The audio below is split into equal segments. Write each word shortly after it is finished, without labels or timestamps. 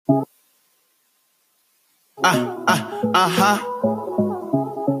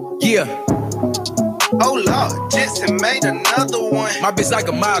Yeah. Oh Lord, Jetson made another one. My bitch like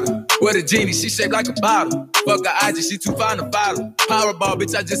a model. With a genie, she shaped like a bottle. Fuck her IG, she too fine to follow. Powerball,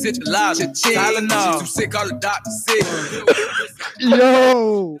 bitch, I just hit the lotto. Tylenol, she too sick, call the doctor sick.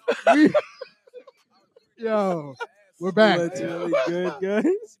 Yo, we're back. That's really good,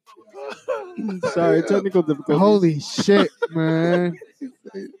 guys. Sorry, technical difficulties. Holy shit, man.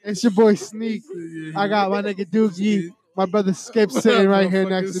 It's your boy Sneek. I got my nigga Doogie. My brother Skip sitting right here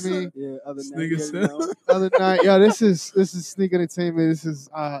next to me. Yeah, other night. Other night, yo, this is Sneek Entertainment. This is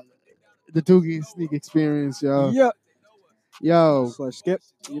the Doogie and Sneek experience, yo. Yep. Yo. / Skip,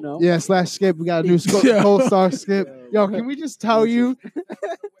 you know. Yeah, / Skip. We got a new co-star Skip. Yo, can we just tell you?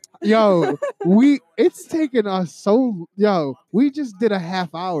 Yo, it's taken us so. Yo, we just did a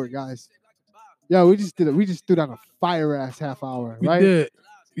half hour, guys. Yo, we just threw down a fire ass half hour, right?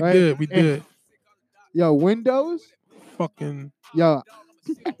 We did. Yo, Windows. Fucking. Yo,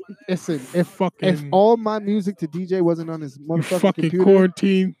 listen. If all my music to DJ wasn't on his motherfucking computer,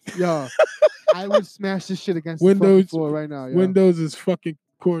 quarantine. Yo, I would smash this shit against Windows, the fucking floor right now. Yo. Windows is fucking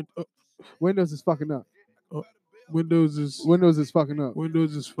quarantine. Windows is fucking up. Windows is fucking up.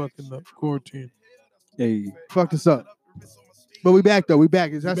 Windows is fucking up. Quarantine. Hey, fucked us up. But we back though. We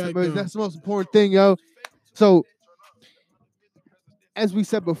back. That's the most important thing, yo. So, as we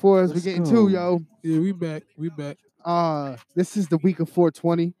said before, as we get into, yo. Yeah, we back. We back. This is the week of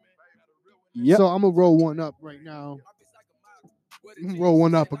 420. Yep. So I'm gonna roll one up right now. Roll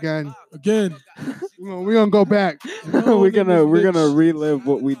one up again. We're gonna go back. we're gonna relive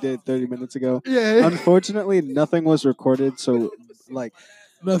what we did 30 minutes ago. Yeah. Unfortunately, nothing was recorded, so like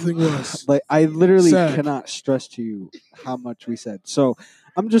nothing was. Like I literally cannot stress to you how much we said. So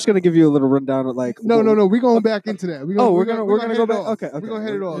I'm just gonna give you a little rundown of like. No. We're going back into that. We're gonna go back. Okay. We're gonna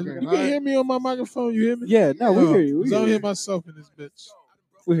hit it all. You can hear me on my microphone. You hear me? Yeah. No, we hear you. I don't hear myself in this bitch.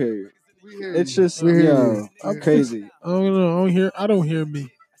 We hear you. It's just I'm crazy. I don't hear me.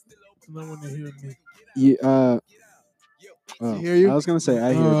 No one to hear me. Yeah. I hear you. I was gonna say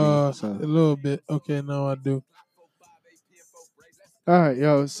I hear you. So. A little bit. Okay, now I do. All right,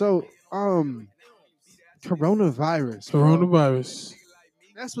 yo. So, coronavirus.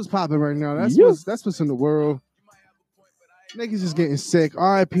 That's what's popping right now. That's what's in the world. Niggas just getting sick.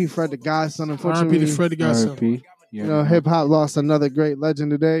 R.I.P Fred The GodSon. Unfortunately, R.I.P Fred The GodSon. R.I.P. You know, hip hop lost another great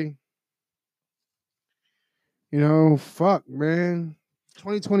legend today. You know, fuck, man.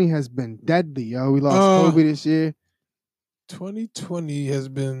 2020 has been deadly, yo. We lost Kobe this year. 2020 has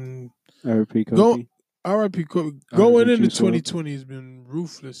been R.I.P. Kobe. R.I.P. Kobe. Going into 2020 has been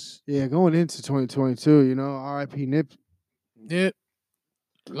ruthless. Yeah, going into 2022, you know, R.I.P. Nip. Yeah,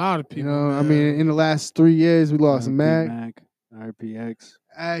 a lot of people. You know, I mean, in the last 3 years, we lost Mac. R.I.P.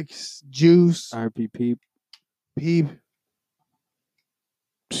 X, Juice. R.I.P. Peep.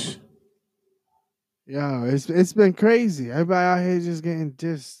 Yo, it's been crazy. Everybody out here just getting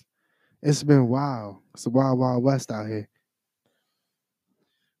it's been wild. It's a wild, wild west out here.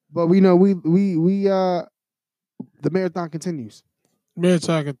 But we know we the marathon continues.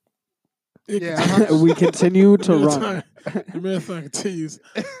 Marathon. We continue to run. The marathon continues.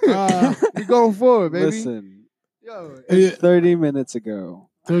 We going forward, baby. Listen, yo, 30 minutes ago.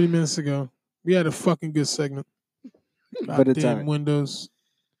 30 minutes ago, we had a fucking good segment. But it's all right. Windows.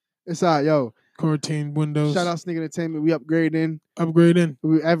 It's all right, yo. Quarantine Windows. Shout out Sneek Entertainment. We upgrading.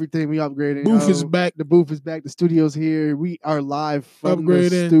 Everything we upgrading. Booth is back. The booth is back. The studio's here. We are live from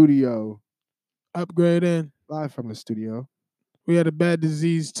the studio. Upgrading. Live from the studio. We had a bad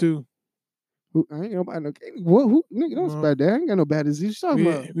disease too. I ain't nobody who nigga, don't bad there. I ain't got no bad disease.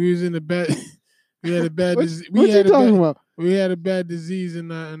 We was in the bad. We had a bad disease. What you talking about? We had a bad disease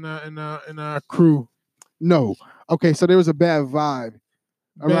in our crew. No. Okay, so there was a bad vibe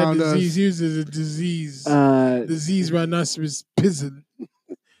around disease. us. Used as a disease. Disease rhinoceros pizzle.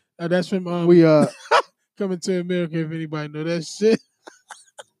 That's from Coming to America. If anybody know that shit.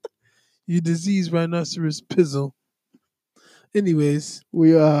 You disease rhinoceros pizzle. Anyways,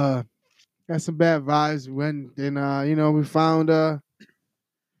 we got some bad vibes. We went and you know, we found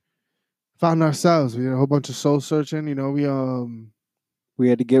ourselves. We did a whole bunch of soul searching. You know, we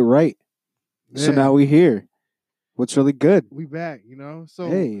had to get right. Yeah. So now we here. What's really good? We back, you know. So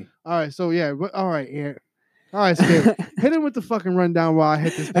hey, all right. So yeah, all right, yeah. All right, Skip. Hit him with the fucking rundown while I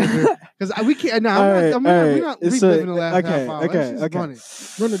hit this paper because we can't. No, we're not reliving the last half hour. Okay.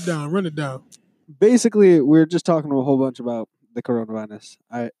 Run it down. Basically, we're just talking a whole bunch about the coronavirus.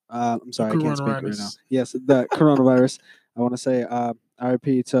 I'm sorry, I can't speak right now. Yes, the coronavirus. I want to say I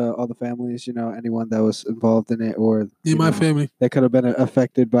R.I.P to all the families. Anyone that was involved in it, or my family that could have been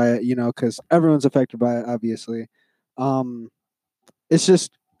affected by it. Because everyone's affected by it, obviously. It's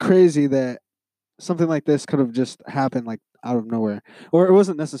just crazy that something like this could have just happened like out of nowhere, or it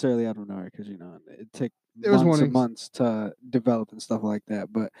wasn't necessarily out of nowhere because it took months and months to develop and stuff like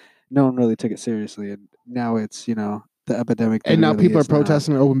that. But no one really took it seriously, and now it's the epidemic. And now people are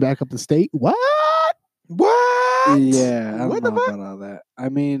protesting and open back up the state. What? Yeah, I don't know about all that. I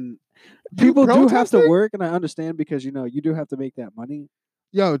mean, people do have to work, and I understand because you do have to make that money.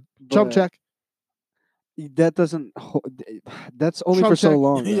 Yo, Trump check. That doesn't. That's only Trump for so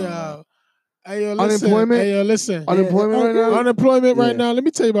long. Yeah. Hey, yo, listen. Unemployment. Hey, yo, listen. Unemployment right now. Unemployment right now. Let me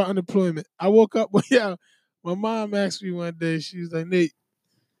tell you about unemployment. I woke up. My mom asked me one day. She was like, "Nate,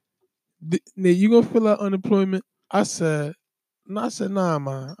 you gonna fill out unemployment?" I said, "Nah,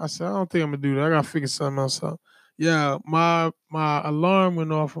 man." I said, "I don't think I'm gonna do that. I gotta figure something else out." Yeah, my alarm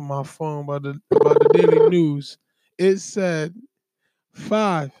went off on my phone by the Daily News. It said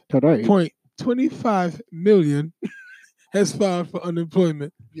 5.25 million has filed for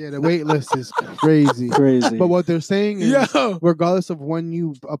unemployment. Yeah, the wait list is crazy. Crazy. But what they're saying is, regardless of when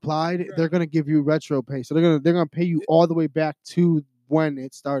you applied, they're gonna give you retro pay. So they're gonna pay you all the way back to when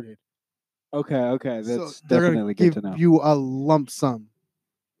it started. Okay, that's definitely good to know. Give you a lump sum,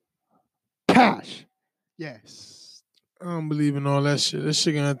 cash. Yes. I don't believe in all that shit. That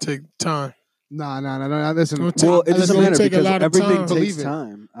shit gonna take time. Nah. Listen. Well, it doesn't matter because everything takes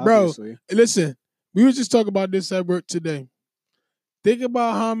time. Obviously. Bro, listen. We were just talking about this at work today. Think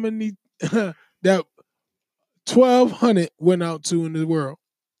about how many that 1,200 went out to in the world.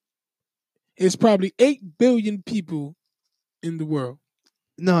 It's probably 8 billion people in the world.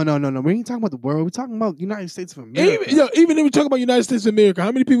 No. We ain't talking about the world. We're talking about United States of America. Even if we talk about United States of America,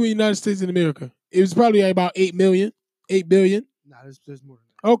 how many people in the United States of America? It was probably about 8 million. 8 billion. Nah, there's more than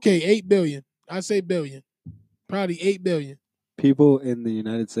that. Okay, 8 billion. I say billion. Probably 8 billion. People in the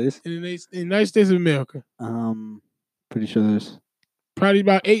United States? In the United States of America. Pretty sure there's probably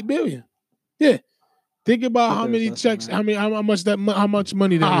about 8 billion. Yeah. Think about how many checks, how much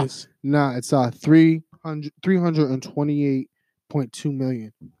money that is. Nah, it's 328.2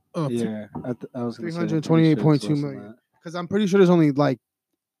 million. Oh, yeah, I was 328.2 million. Because I'm pretty sure there's only like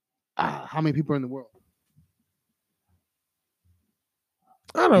how many people are in the world?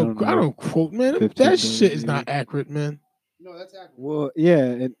 I don't quote, man. That shit is not accurate, man. No, that's accurate. Well,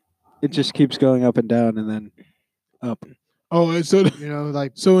 yeah, it just keeps going up and down and then up. Oh, so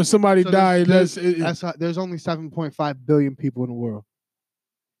so when somebody died, there's only 7.5 billion people in the world.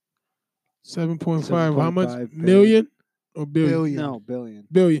 7.5. How much? Million or billion? Billion. No, billion.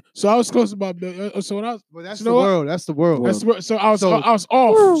 Billion. So I was close about billion. So when I was, that's the world. That's the world. So I was off.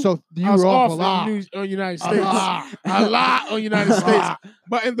 So you were off a lot on United States. A lot on United States.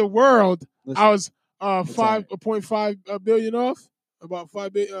 But in the world, I was 5.5 billion off. About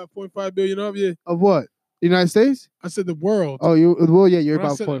 5.5 billion off. Yeah. Of what? United States? I said the world. Oh, you're about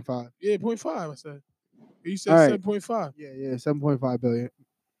 0.5. Yeah, 0.5. I said. You said 7.5. Yeah, 7.5 billion.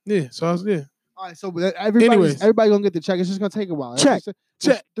 Yeah, so I was All right, so everybody gonna get the check. It's just gonna take a while. Check.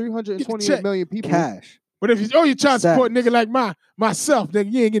 328 million people. Cash. But if you child support nigga like myself,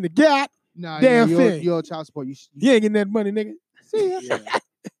 nigga, you ain't getting the gap. Nah, damn thing. You're child support. You ain't getting that money, nigga. See ya.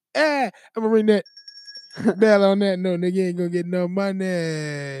 I'm gonna ring that bell on that. No, nigga, you ain't gonna get no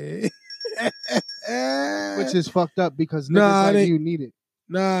money. Which is fucked up because niggas like you need it.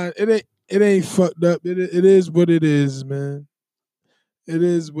 Nah, it ain't fucked up. It is what it is, man. It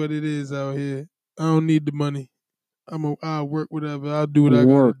is what it is out here. I don't need the money. I'll work whatever. I'll do what I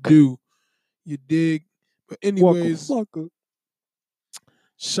gotta do. You dig? But anyways,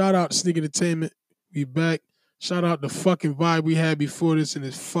 shout out to Sneek Entertainment. We back. Shout out the fucking vibe we had before this and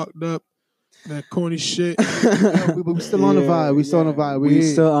it's fucked up. That corny shit. We still on the vibe. We still on the vibe. We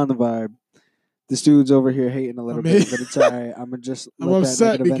still on the vibe. This dude's over here hating a little bit, but it's all right. I'm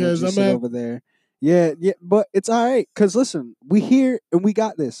upset because I'm over there. Yeah, but it's all right. Because listen, we here and we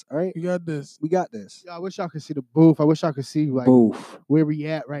got this, all right? We got this. Yeah, I wish y'all could see the booth. I wish y'all could see where we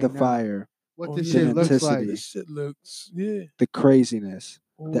at right now. The fire. What this shit looks like. This shit looks, the craziness.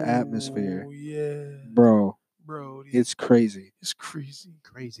 The atmosphere. Yeah. Bro, it's crazy. It's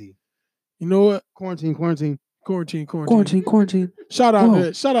crazy. You know what? Quarantine. Shout out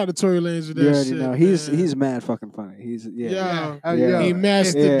to Tory Lanez with that shit. Know. He's mad fucking funny. He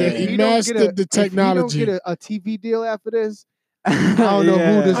mastered the technology. If he don't get a TV deal after this, I don't know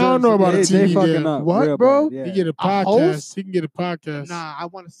who deserves. I don't know about a TV deal. Up what, bro? Yeah. He get a podcast. He can get a podcast. Nah, I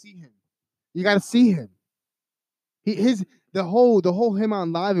want to see him. You got to see him. The whole him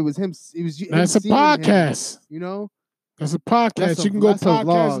on live. It was him. It was. That's a podcast. Him, you know.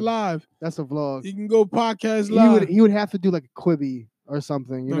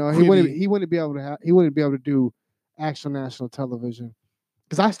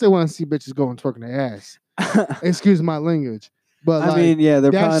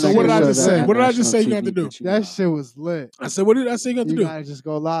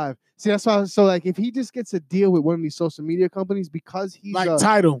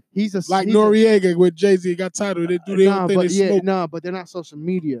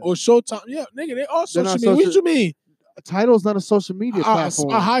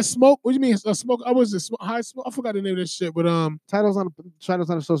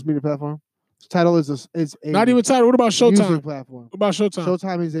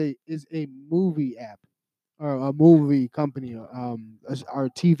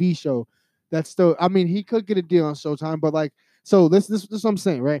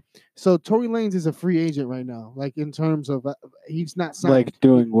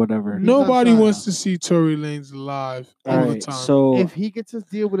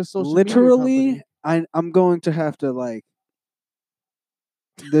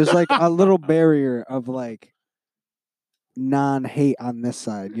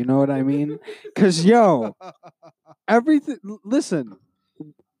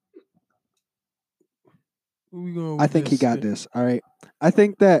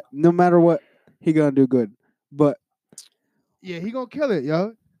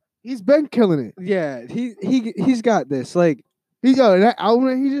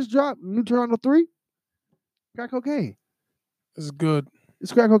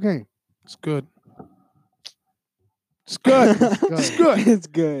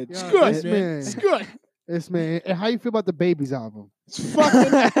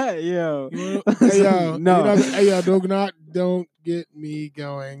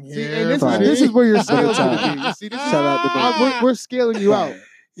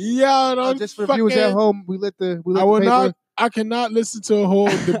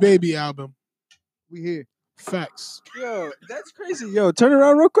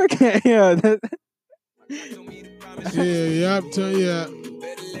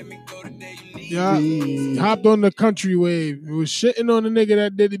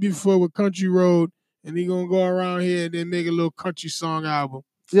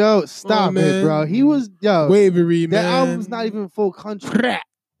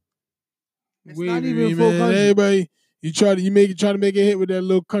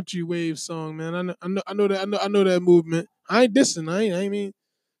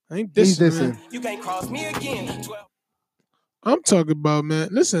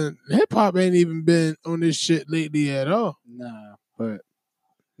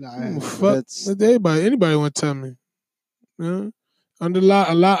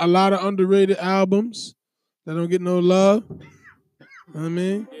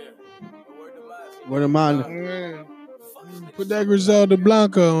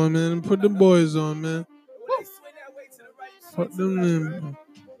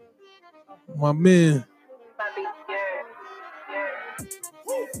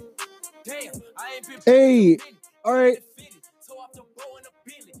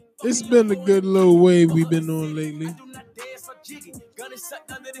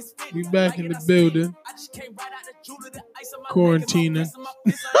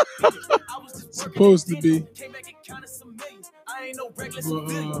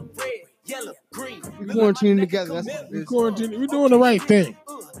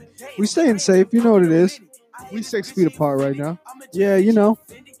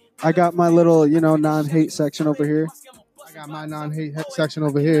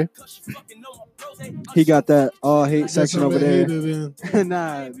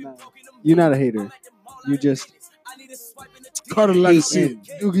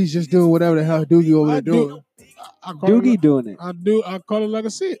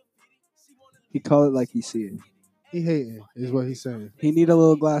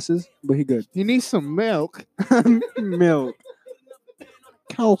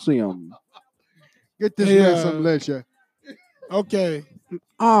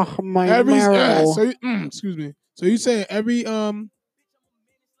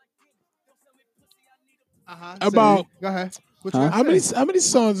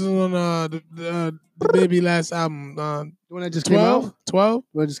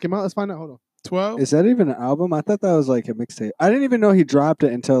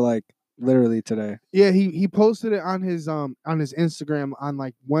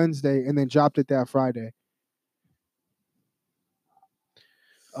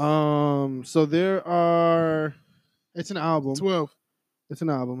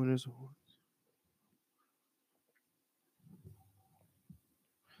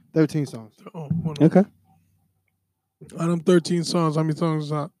 13 songs. Oh, Okay. Out of them 13 songs, how many songs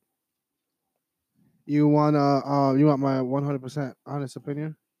is out? You want my 100% honest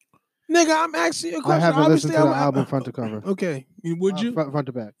opinion? Nigga, I'm asking you a question. I haven't listened to the Obviously, album front to cover. Okay, would you? Front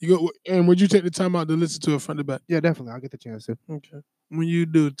to back. You go, and would you take the time out to listen to it front to back? Yeah, definitely. I'll get the chance to. Okay. When you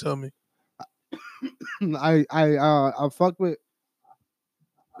do, tell me. I fucked with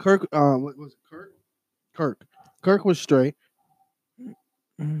Kirk. What was it? Kirk. Kirk was straight.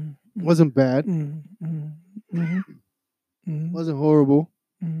 Mm-hmm. Wasn't bad. Mm-hmm. Wasn't horrible.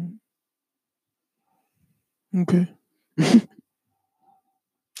 Okay.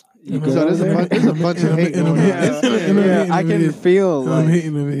 So there's a bunch of hate going on. Yeah, I can feel like I'm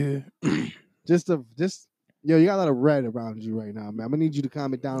hating over here. Yo, you got a lot of red around you right now, man. I'm gonna need you to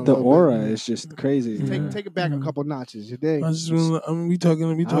calm it down. The aura is just crazy. Take it back a couple notches. You dig? I'm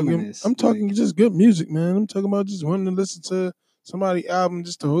talking just good music, man. I'm talking about just wanting to listen to somebody's album,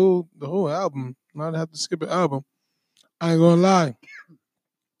 just the whole album, not have to skip an album. I ain't gonna lie.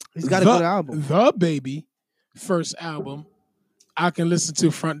 He's got a good album. The Baby first album, I can listen to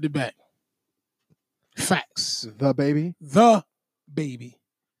front to back. Facts. The Baby. The Baby.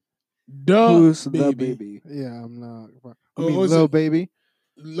 Who's the baby? Yeah, I'm not. Lil Baby.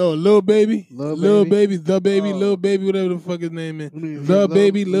 Lil Baby, The Baby, Lil Baby, whatever the fuck his name is. The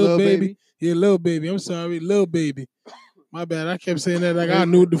Baby, Lil Baby. Yeah, Lil Baby. I'm sorry, Lil Baby. My bad. I kept saying that like I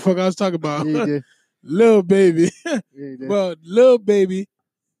knew what the fuck I was talking about. Yeah, Lil Baby. Well, Lil Baby.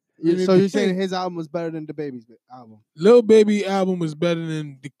 So you're saying his album was better than the Baby's album? Lil Baby album was better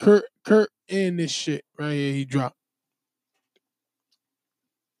than the Kurt and this shit right here he dropped.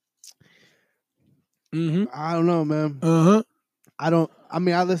 Mm-hmm. I don't know, man.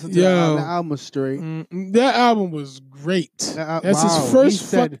 I listened to the album was straight. That album was great. That's his first. He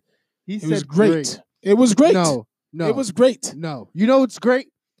said it was great. It was great. No, it was great. No, you know what's great?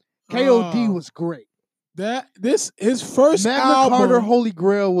 KOD was great. His first Magna album. Carta Holy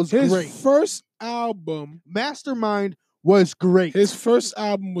Grail was great. His first album. Mastermind was great. His first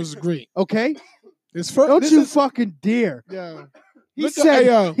album was great. Okay, his first. Don't you fucking dare. Yeah. He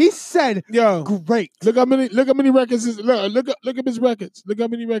said, yo, great. Look how many records look up his records. Look how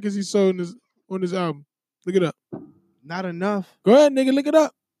many records he sold on his album. Look it up. Not enough. Go ahead, nigga, look it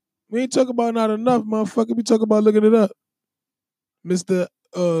up. We ain't talking about not enough, motherfucker. We talking about looking it up. Mr.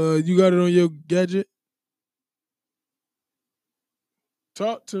 You got it on your gadget?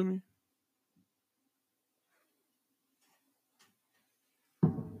 Talk to me.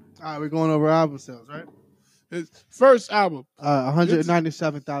 All right, we're going over album sales, right? His first album.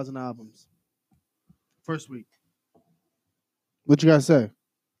 197,000 albums. First week. What you got to say?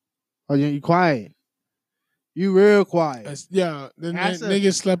 Oh, you quiet. You real quiet.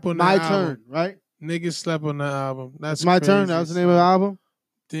 Niggas slept on that album. My turn, right? Niggas slept on that album. That's my crazy. turn. That was the name of the album?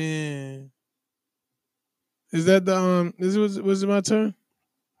 Damn. Is that the was it my turn?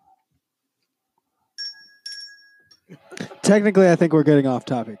 Technically, I think we're getting off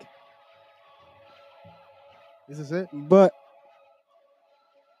topic. Is this it? But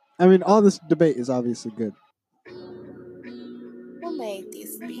I mean, all this debate is obviously good. Who made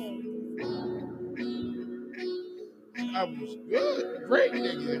this pink? I was good. Great,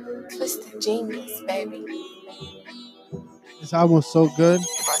 nigga. Twisted genius, baby. This album was so good.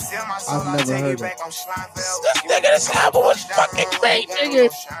 I've never heard it. This album was fucking great, nigga.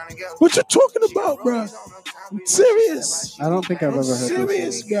 What you talking about, bro? I'm serious. I don't think I've ever heard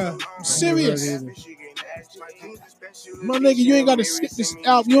serious, bro. I'm serious. My nigga, you ain't got to skip this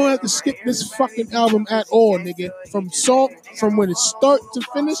album. You don't have to skip this fucking album at all, nigga. From when it start to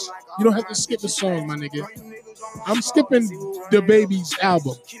finish, you don't have to skip the song, my nigga. I'm skipping the Baby's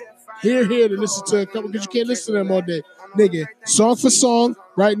album. Here to listen to a couple, because you can't listen to them all day. Nigga, song for song,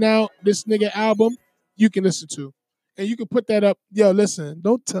 right now, this nigga album, you can listen to. And you can put that up. Yo, listen,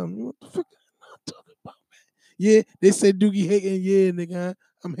 don't tell me what the fuck I'm talking about, man. Yeah, they say Doogie hating. Yeah, nigga,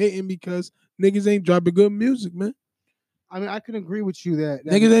 I'm hating because niggas ain't dropping good music, man. I mean, I can agree with you that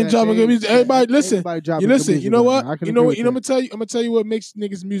niggas ain't dropping good music. Everybody, listen. You listen. You know what? You know what? I'm gonna tell you what makes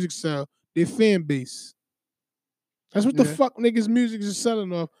niggas music sell. Their fan base. That's what the fuck niggas music is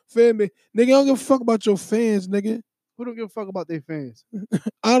selling off. Fan base. Nigga, I don't give a fuck about your fans, nigga. Who don't give a fuck about their fans?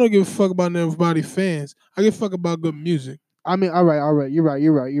 I don't give a fuck about everybody's fans. I give a fuck about good music. I mean, all right. You're right.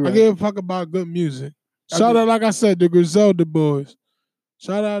 I give a fuck about good music. Shout out, like I said, the Griselda boys.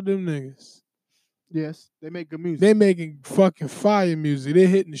 Shout out them niggas. Yes, they make good music. They making fucking fire music. They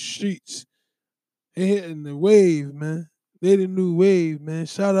hitting the streets. They hitting the wave, man. They the new wave, man.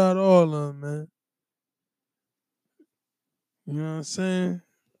 Shout out all of them, man. You know what I'm saying?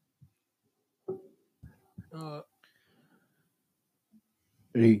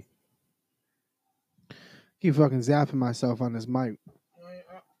 Hey. Keep fucking zapping myself on this mic.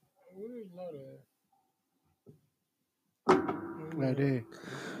 Right there.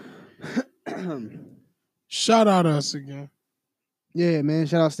 Shout out us again. Yeah, man.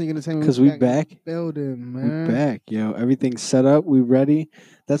 Shout out Sneek Entertainment. Because we back. Building, man. We back, yo. Everything's set up. We ready.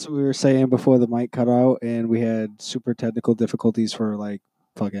 That's what we were saying before the mic cut out, and we had super technical difficulties for like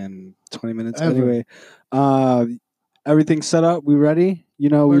fucking 20 minutes. Anyway, everything's set up. We ready. You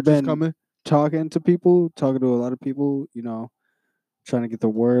know, we've been talking to a lot of people. You know, trying to get the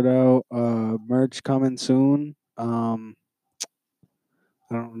word out. Merch coming soon.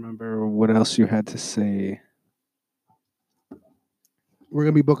 I don't remember what else you had to say. We're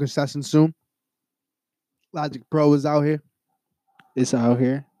gonna be booking sessions soon. Logic Pro is out here. It's out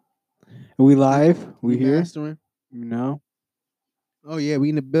here. Are we live? We here? Mastering. You know? Oh yeah, we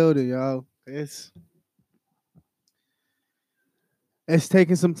in the building, y'all. It's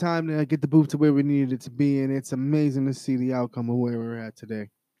taking some time to get the booth to where we needed it to be, and it's amazing to see the outcome of where we're at today.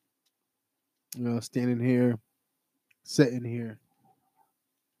 You know, standing here, sitting here.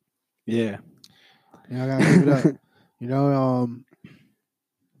 Yeah. I gotta give it up. You know,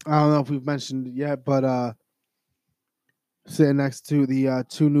 I don't know if we've mentioned it yet, but sitting next to the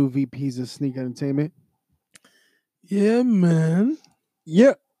 2 new VPs of Sneek Entertainment. Yeah, man.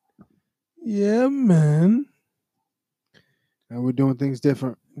 Yep. Yeah, man. And we're doing things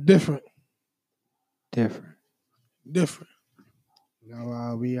different. Different. You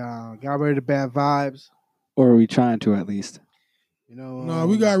know, we got rid of the bad vibes. Or are we trying to at least? You know, no,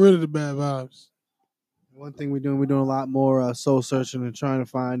 we got rid of the bad vibes. One thing we're doing a lot more soul searching and trying to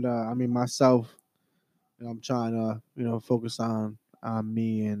find. Myself. You know, I'm trying to focus on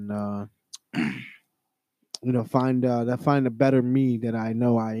me and find a better me that I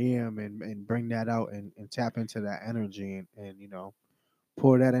know I am and bring that out and tap into that energy and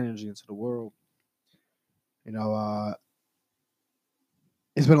pour that energy into the world. You know,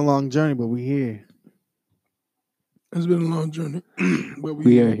 it's been a long journey, but we're here. It's been a long journey, but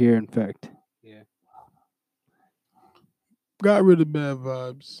we are here. In fact, yeah. Got rid of bad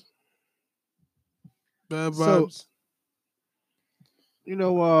vibes. Bad vibes. So,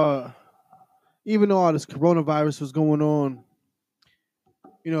 even though all this coronavirus was going on,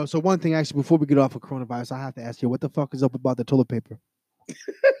 so one thing actually before we get off of coronavirus, I have to ask you, what the fuck is up about the toilet paper?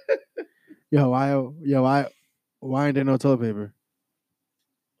 Why ain't there no toilet paper?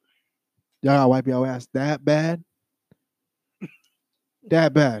 Y'all gotta wipe your ass that bad?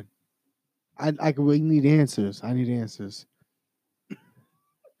 That bad? We need answers. I need answers.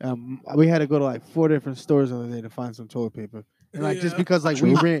 We had to go to like 4 different stores the other day to find some toilet paper, and just because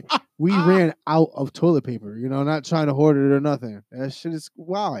we ran out of toilet paper. Not trying to hoard it or nothing. That shit is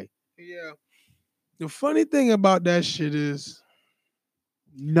why. Yeah. The funny thing about that shit is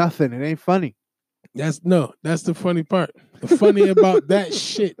nothing. It ain't funny. That's the funny part. The funny about that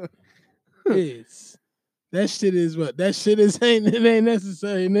shit is that shit is what? That shit ain't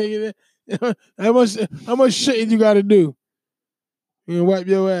necessary, nigga. How much shit you gotta do? You can wipe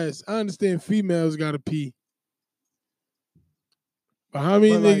your ass. I understand females gotta pee. But how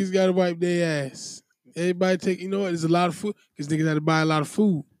many niggas gotta wipe their ass? Everybody take, there's a lot of food because niggas had to buy a lot of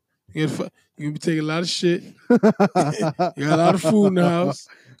food. You gonna be taking a lot of shit. You got a lot of food in the house.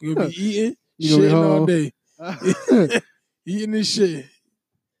 You gonna be eating, shitting all day. Eating this shit.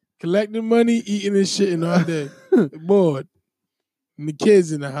 Collecting money, eating and shitting all day. Bored. And the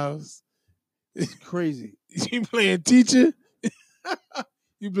kids in the house. It's crazy. You playing teacher?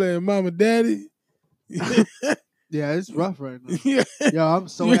 You playing mama, daddy? Yeah, it's rough right now. Yo, I'm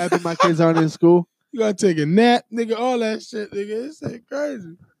so happy my kids aren't in school. You gotta take a nap, nigga, all that shit, nigga. It's like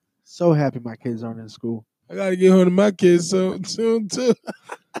crazy. So happy my kids aren't in school. I gotta get home to my kids soon too.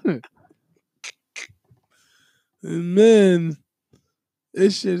 And man,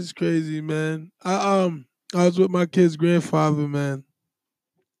 this shit is crazy, man. I was with my kid's grandfather, man.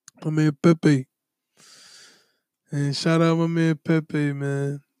 My man Pepe. And shout out my man Pepe,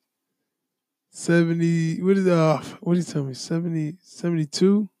 man. 70, what did he tell me? 70,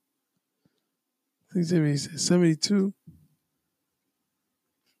 72? I think he said 72.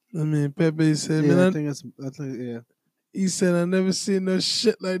 I mean, Pepe said, yeah, man, I think, yeah. He said, I never seen no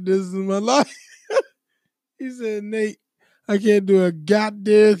shit like this in my life. He said, Nate, I can't do a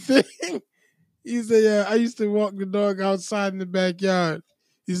goddamn thing. He said, yeah, I used to walk the dog outside in the backyard.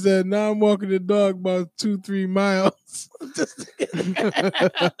 He said, now I'm walking the dog about 2-3 miles. Just to get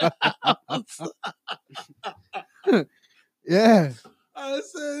yeah. I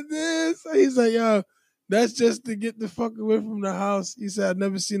said this. He's like, yo, that's just to get the fuck away from the house. He said, I've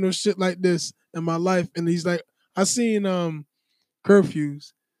never seen no shit like this in my life. And he's like, I seen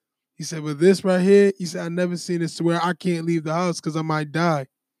curfews. He said, but this right here, he said, I never seen this to where I can't leave the house because I might die.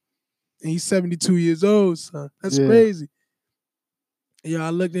 And he's 72 years old, son. That's crazy. Yeah, I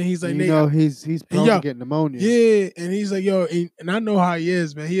looked and he's like, he's prone to get pneumonia. Yeah, and he's like, yo, and I know how he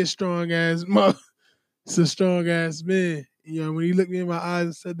is, man. He a strong ass mother. It's a strong ass man. You know, when he looked me in my eyes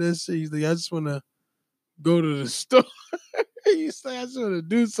and said that shit, he's like, I just want to go to the store. He's like, I just want to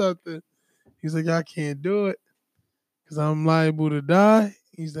do something. He's like, I can't do it because I'm liable to die.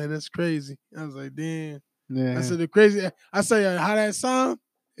 He's like, that's crazy. I was like, damn. Yeah. I said, the crazy. I say, how that sound?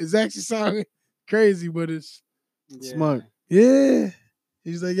 It's actually sounding crazy, but it's smart. Yeah.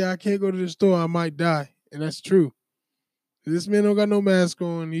 He's like, yeah, I can't go to the store. I might die. And that's true. This man don't got no mask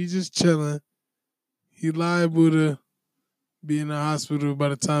on. He's just chilling. He's liable to be in the hospital by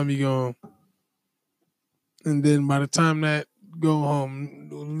the time he go home. And then by the time that go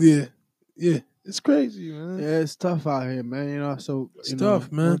home, yeah, it's crazy, man. Yeah, it's tough out here, man. You know, so it's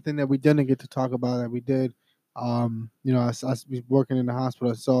tough, man. One thing that we didn't get to talk about that we did, you know, I was working in the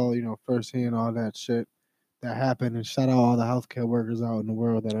hospital. I saw, you know, firsthand all that shit that happened, and shout out all the healthcare workers out in the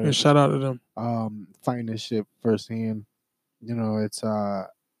world that are shout out to them. Fighting this shit firsthand. You know, it's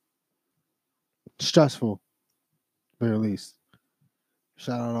stressful, at very least.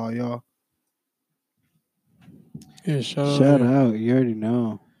 Shout out all y'all. Yeah, shout out. You already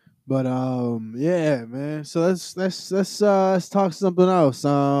know. But yeah, man. So let's talk something else.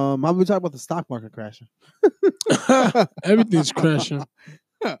 How about we talk about the stock market crashing? Everything's crashing.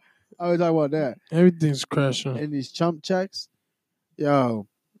 I was talking about that. Everything's crashing. And these chump checks, yo,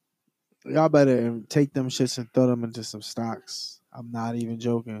 y'all better take them shits and throw them into some stocks. I'm not even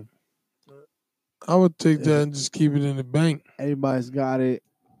joking. I would take that and just keep it in the bank. Everybody's got it.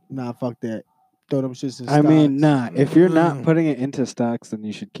 Nah, fuck that. Throw them shits in stocks. I mean, nah. If you're not putting it into stocks, then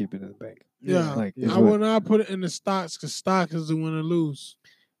you should keep it in the bank. Yeah. I would not put it in the stocks because stock is the win or lose.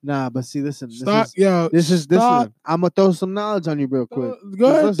 Nah, but see, listen. This is. I'm gonna throw some knowledge on you real quick.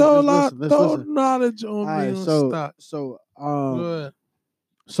 Go ahead, throw knowledge on me on stock. So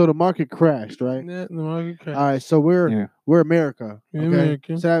the market crashed, right? Yeah, the market crashed. All right, so we're America. Okay?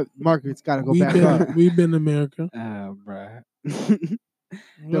 America. So that market's got to go back up. We've been America. Bruh.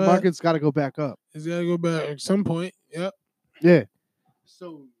 The market's got to go back up. It's got to go back at some point. Yep. Yeah.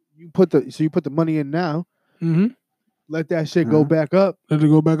 So you put the money in now. Mm-hmm. Let that shit go back up. Let it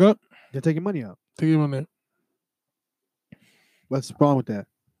go back up. You're taking money out. Take your money. What's the problem with that?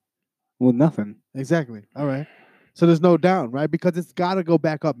 Well, nothing. Exactly. All right. So there's no down, right? Because it's got to go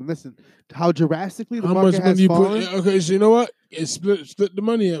back up. And listen, how drastically the market has fallen. Okay, so you know what? It's split the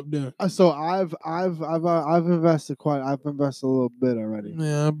money up there. So I've invested I've invested a little bit already.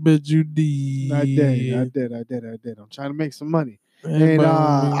 Yeah, I bet you did. I did. I'm trying to make some money.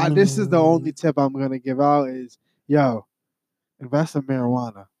 And this is the only tip I'm gonna give out is, yo, invest in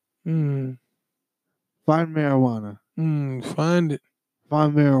marijuana. Find marijuana. Find it.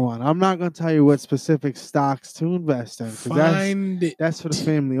 Find marijuana. I'm not gonna tell you what specific stocks to invest in. That's for the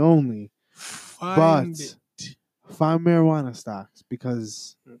family only. Find marijuana stocks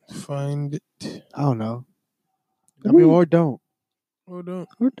because find it. I don't know. I mean, or don't. But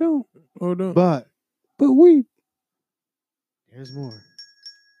weed. There's more.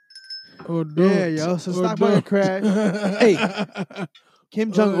 Or don't. Yeah, yo. So stock market crash. Hey,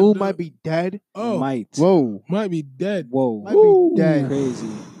 Kim Jong-un might be dead. Oh, might. Whoa. Might be dead. Whoa. Might be dead. Crazy.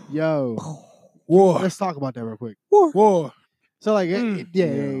 Yo. War. Let's talk about that real quick. War. So like,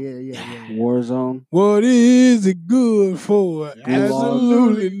 yeah. War zone. What is it good for?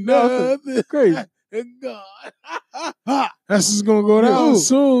 Absolutely nothing. Crazy. God. That's just gonna go down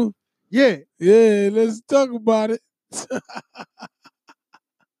soon. Yeah. Yeah, let's talk about it.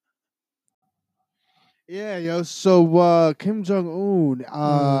 Yeah, yo. So Kim Jong-un, he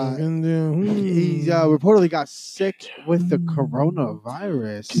reportedly got sick with the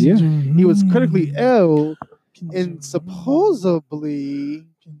coronavirus. Yeah. He was critically ill, and supposedly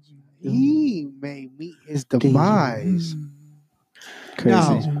he may meet his demise. Crazy.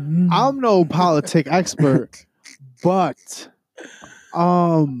 Now, I'm no politic expert, but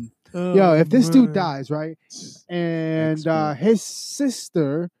yo, if this dude dies, right, and his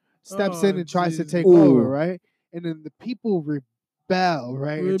sister steps in and tries to take over, right, and then the people rebel,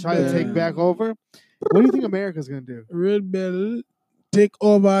 right, and try to take back over, what do you think America's gonna do? Rebel, take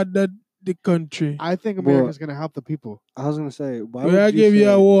over the country. I think America's gonna help the people. I was gonna say, why would I give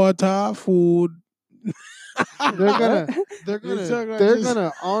you water, food? They're gonna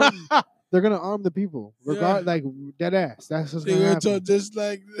arm the people, like dead ass. That's what's gonna happen. Just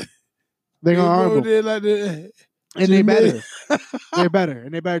like they're gonna arm them. Like and they better,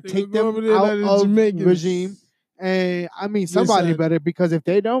 and they better take them out of the regime And I mean, somebody Listen. better, because if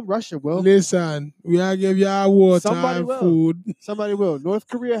they don't, Russia will. Listen, we gotta give y'all water Somebody and will. food. Somebody will. North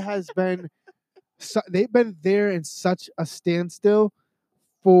Korea has been, they've been there in such a standstill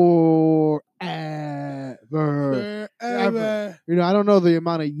forever. Ever. You know, I don't know the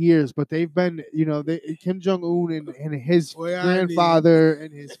amount of years, but they've been, you know, Kim Jong-un and his grandfather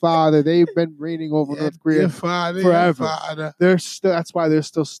and his father, they've been reigning over North Korea forever. They're still, that's why they're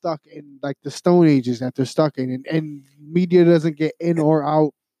still stuck in like the Stone Ages that they're stuck in, and media doesn't get in or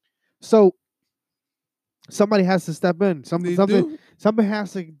out. So somebody has to step in. Something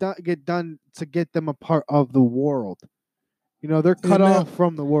has to get done to get them a part of the world. You know, they're cut off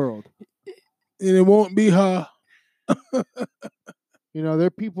from the world. And it won't be her. You know,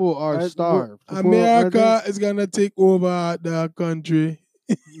 their people are starved. America is gonna take over the country.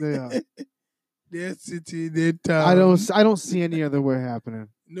 Yeah. Their city, their town. I don't see any other way happening.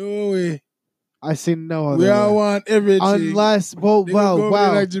 No way. I see no other way. We all want everything. Unless, well,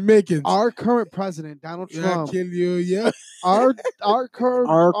 like Jamaicans. Our current president, Donald Trump. Kill you, yeah. Our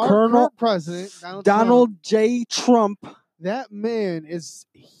current president, Donald J. Trump. That man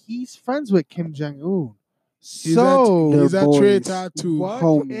he's friends with Kim Jong-un. He's a traitor too.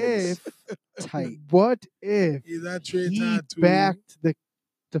 What if he's a traitor too? Backed the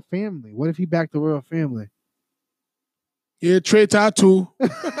family? What if he backed the royal family? Yeah, traitor too.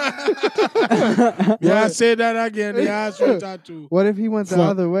 Yeah, say that again. Yeah, traitor too. What if he went the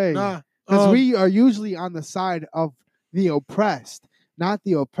other way? Because we are usually on the side of the oppressed, not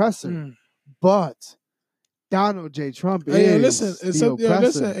the oppressor. But Donald J. Trump is the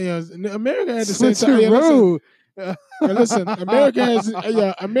oppressor. America at the same time. Listen,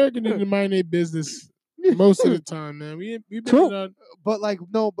 America need to mind their business most of the time, man. We been but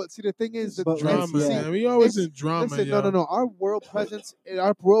see, the thing is, the drama, man. We always in drama. Listen, no. Our world presence is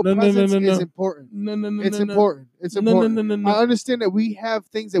important. It's important. It's important. I understand that we have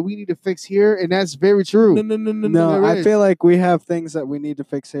things that we need to fix here, and that's very true. No, I feel like we have things that we need to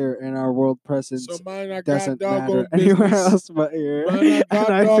fix here, and our world presence doesn't matter anywhere else but here. And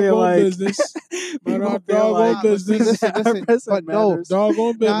I feel like but no,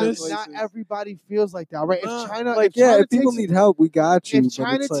 doggone business. Not everybody feels like that, right? If China, if people need help, we got you. If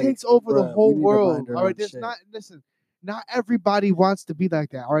China takes over the whole world, all right, not everybody wants to be like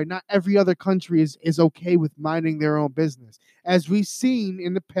that, all right? Not every other country is okay with minding their own business. As we've seen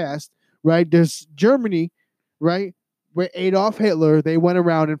in the past, right? There's Germany, right? Where Adolf Hitler, they went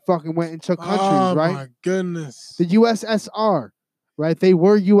around and fucking went and took countries, right? Oh, my goodness. The USSR, right? They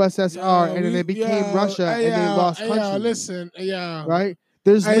were USSR, and then they became Russia, and they lost countries. Right?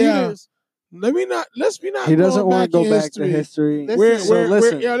 There's leaders. Let's be not. He doesn't want to go back to history.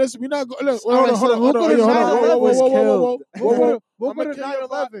 Listen. We not go. Look, hold on. We'll go to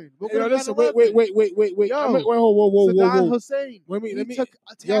 9/11. Listen. Wait. Whoa. Saddam Hussein.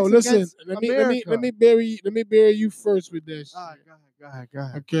 Let me bury you first with this. Go ahead.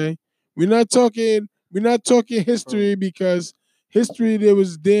 Okay. We're not talking history because history there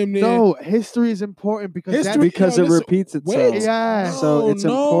was damn near. No, history is important because it repeats itself. Yeah. So it's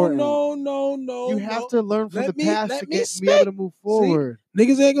important. No. You have to learn from the past to be able to move forward. See,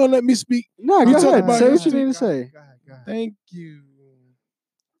 niggas ain't gonna let me speak. No, go ahead. Say what you need to say. Go ahead. Thank you.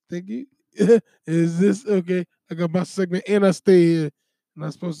 Is this okay? I got my segment and I stay here and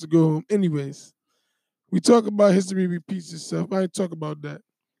I'm supposed to go home. Anyways, we talk about history repeats itself. I ain't talk about that.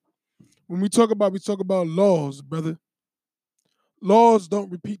 When we talk about laws, brother. Laws don't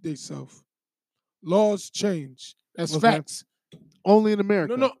repeat themselves. Laws change. That's facts. Only in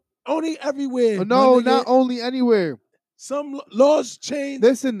America. No. Only everywhere. No, not only anywhere. Some laws change.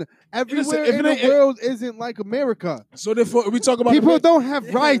 Listen, everywhere in the world isn't like America. So therefore, we talk about people don't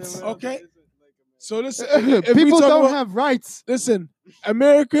have rights. Okay. So listen, people don't have rights. Listen,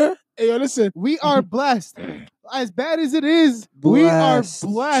 America. Hey, yo, listen. We are blessed. As bad as it is, we are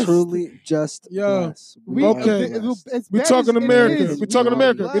blessed. Truly just blessed. We're talking America. We're talking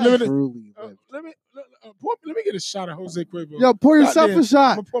America. We live in let me get a shot of Jose Cuervo. Yo, pour yourself a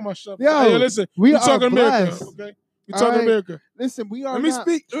shot. I'm gonna pour my shot. Yo, listen. We're talking blessed. America. Okay. We're talking America. Listen, we are. Let me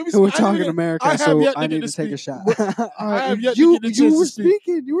speak. We're talking America, so I need to take a shot. I have yet to get the chance to speak.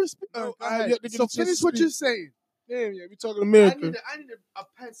 You were speaking. I have yet to get so finish what you're saying. Damn, we're talking America. I need a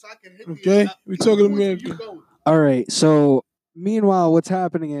pen so I can hit okay, we're talking America. All right, so meanwhile, what's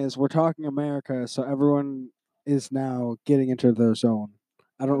happening is we're talking America, so everyone is now getting into their zone.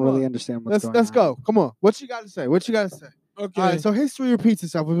 I don't really understand what's going on. Let's go. Come on. What you got to say? Okay. All right, so history repeats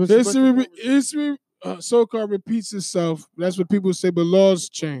itself. History so-called repeats itself. That's what people say, but laws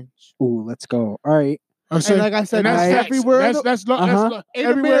change. Ooh, let's go. All right. And like I said, that's everywhere. That's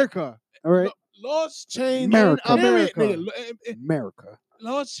in America. All right. Laws change America. In America. Period, America.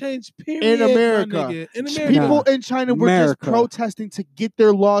 Laws change. Period. In America. My nigga. In America. People in China were just America. protesting to get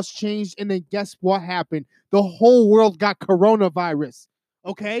their laws changed, and then guess what happened? The whole world got coronavirus.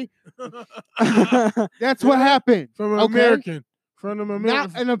 Okay, that's what happened. From an okay? American. From an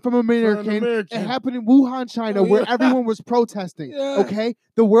American. Not from American. It happened in Wuhan, China, where everyone was protesting. Yeah. Okay,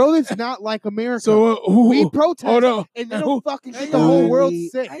 the world is not like America. So we protest, and they don't fucking get the whole world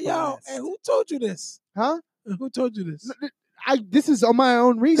sick. Hey, yo, and who told you this? Huh? Who told you this? This is on my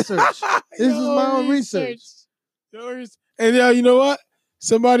own research. This is my own research. And yeah, you know what?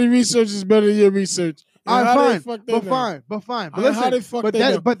 Somebody research is better than your research. But fine. But listen, how they fuck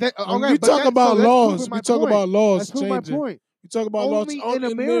that okay, we talk about laws. We talk about laws changing. My point. We talk about laws Only only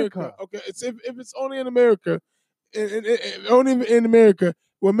in America. Okay, it's if it's only in America, only in America.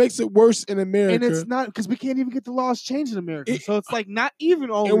 What makes it worse in America? And it's not because we can't even get the laws changed in America. So it's like not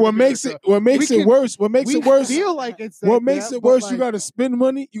even only. And what makes it worse? What makes it worse? Feel like it's what makes it worse? You got to spend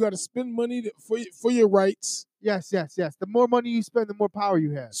money. You got to spend money for your rights. Yes. The more money you spend, the more power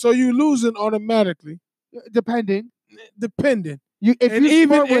you have. So you losing automatically. Depending. Even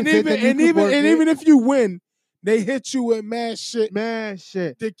if you win, they hit you with mad shit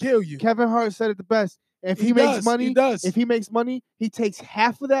to kill you. Kevin Hart said it the best. If he makes money, he takes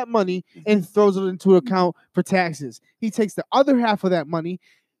half of that money and throws it into an account for taxes. He takes the other half of that money,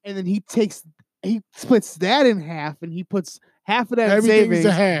 and then he splits that in half, and he puts half of that in savings,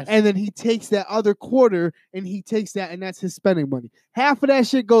 and then he takes that other quarter and he takes that, and that's his spending money. Half of that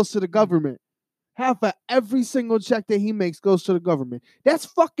shit goes to the government. Half of every single check that he makes goes to the government. That's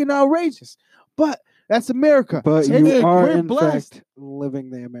fucking outrageous. But that's America. But you are in fact living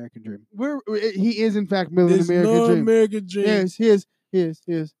the American dream. He is in fact living the American dream. Yes, he is.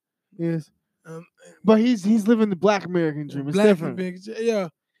 But he's living the Black American dream. It's different. Yeah.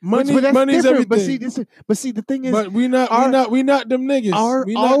 Money's everything. But see, the thing is, but we not them niggas.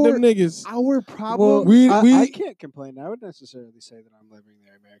 We not them niggas. Our problem. Well, I can't complain. I would necessarily say that I'm living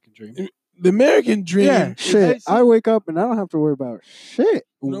the American dream. The American dream. Yeah, shit. I wake up and I don't have to worry about shit.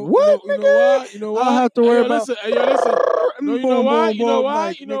 What? You know why? You know why? I don't have to worry about. Listen. No, you know why? You know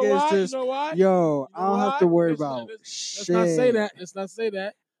why? You know why? You know why? Yo, I don't have to worry about shit. Let's not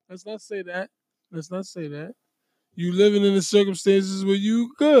say that. You living in the circumstances where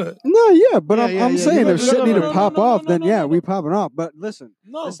you good. No, yeah, but I'm saying if shit need to pop off, then yeah, we popping off. But listen,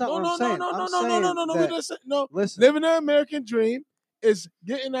 that's not what I'm saying. No. Listen, living the American dream is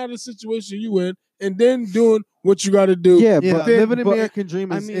getting out of the situation you in and then doing what you got to do. Yeah, but living the American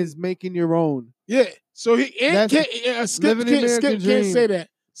dream is making your own. Yeah, so Skip can't say that.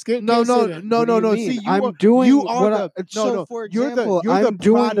 Skip no. See, I'm doing what for example, I'm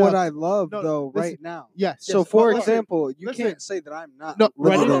doing what I love right now. Yes. So for example, you can't say that I'm not. No,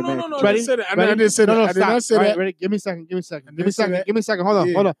 ready. Ready? I didn't say that. I did not say that. Ready? Give me a second. Hold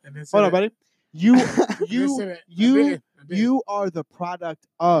on, buddy. You are the product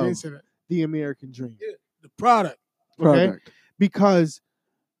of the American dream. Yeah, the product. Okay? Because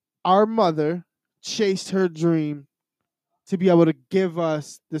our mother chased her dream to be able to give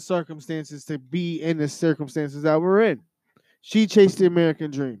us the circumstances to be in the circumstances that we're in. She chased the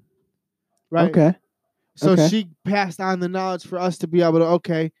American dream. Right? Okay. So she passed on the knowledge for us to be able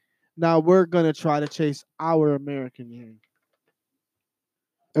to, now we're going to try to chase our American dream.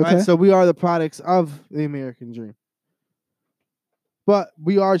 Okay. Right? So we are the products of the American dream. But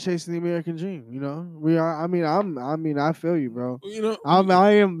we are chasing the American dream, We are. I feel you, bro.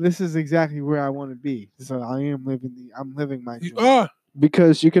 I am. This is exactly where I want to be. So I'm living my dream. You are.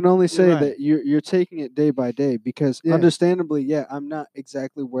 Because you can only say that you're taking it day by day. Because understandably, I'm not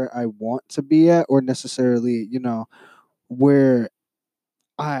exactly where I want to be at, or necessarily, where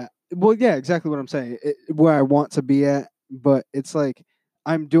exactly what I'm saying. Where I want to be at, but it's like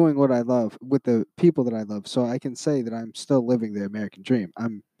I'm doing what I love with the people that I love, so I can say that I'm still living the American dream.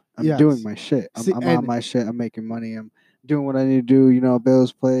 I'm doing my shit. I'm on my shit. I'm making money. I'm doing what I need to do.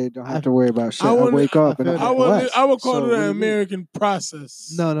 Bills paid. Don't have to worry about shit. I wake up and I would call it an American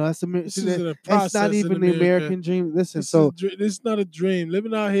process. No, that's a process. It's not even the American dream. Listen, this is not a dream.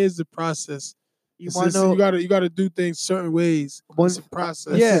 Living out here is the process. You gotta do things certain ways. It's a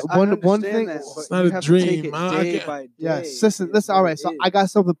process. Yeah, one thing. It's not a dream. Yes, listen. All right, so I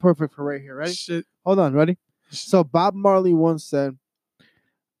got something perfect for right here. Ready? Shit. Hold on. Ready? So Bob Marley once said,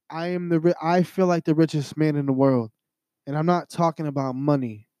 I feel like the richest man in the world, and I'm not talking about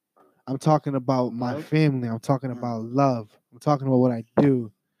money. I'm talking about my family. I'm talking about love. I'm talking about what I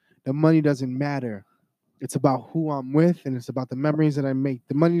do. The money doesn't matter. It's about who I'm with, and it's about the memories that I make.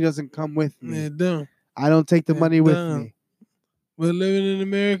 The money doesn't come with me. It don't. I don't take the money with me. We're living in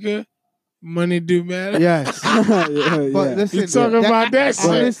America. Money do matter. Yes. But listen, you talking about that shit.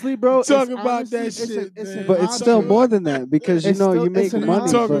 Honestly, bro, Talking about that shit, man. But it's still more than that because you make money.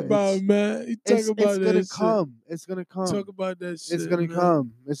 You talking about, man. You talking about that gonna shit. come. It's gonna come. Talk about that shit. It's gonna man.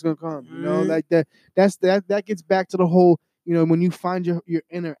 come. It's gonna come. You know, like that. That gets back to the whole. You know, when you find your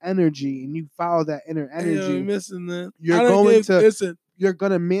inner energy and you follow that inner energy, I'm missing that. You're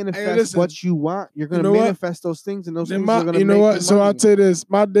gonna manifest what you want. You're gonna manifest those things, and those things are gonna. You know what? So money. I'll tell you this: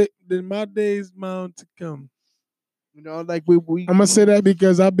 my day is bound to come. You know, like we I'm gonna say that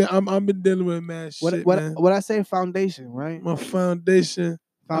because I've been dealing with mad shit. What I say, foundation, right? My foundation.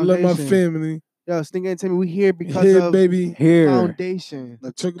 I love my family. Yo, Sneek Ent, we here because of baby. Foundation.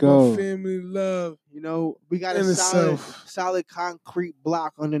 Let's talk about family love. You know, we got a solid concrete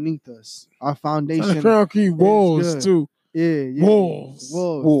block underneath us. Our foundation. Concrete walls too. Yeah. Walls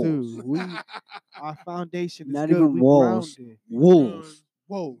too. Our foundation is not good. even walls. Walls.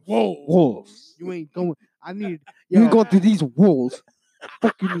 You ain't going. You ain't going through these walls.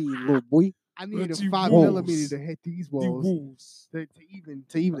 Fuck you mean, little boy? I need a 5mm to hit these walls. To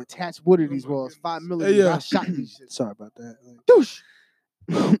even attach wood to these walls. 5mm. I shot these shit. Sorry about that. Douche.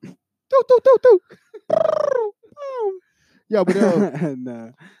 Do. Yo, but nah.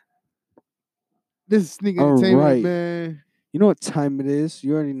 This is Sneek Entertainment, man. You know what time it is.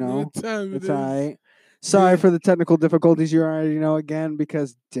 You already know. What time it's all right. Sorry for the technical difficulties. You already know again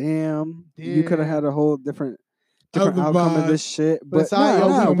because damn. You could have had a whole different outcome of this shit. But it's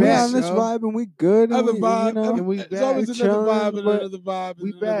all we on this vibe and we good. Other and vibe, you know, and we back. It's always another vibe and another vibe.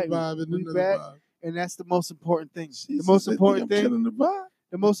 We back. We back. And that's the most important thing. Jesus, the most important thing.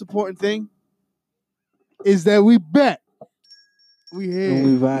 The most important thing is that we back. We here. And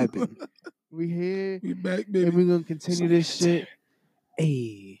we vibing. We here. We back, baby. And we're gonna continue this shit.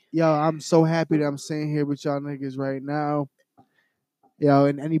 Hey. Yo, I'm so happy that I'm sitting here with y'all niggas right now. Yo,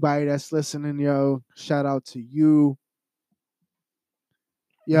 and anybody that's listening, yo, shout out to you.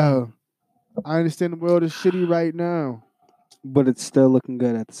 Yo, I understand the world is shitty right now. But it's still looking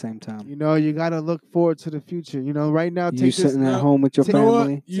good at the same time. You know, you gotta look forward to the future. You know, right now, you sitting at home with your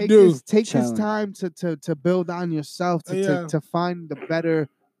family. Take this time to build on yourself, to find the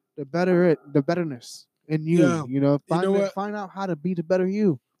betterness in you. Yeah. You know, find out how to be the better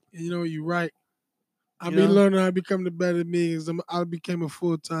you. You know, you're right. I've been learning how to become the better me. I became a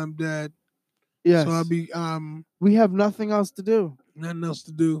full-time dad. Yes. So I'll be we have nothing else to do. Nothing else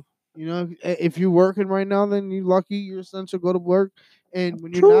to do. You know, if you're working right now, then you're lucky. You're essential. Go to work, and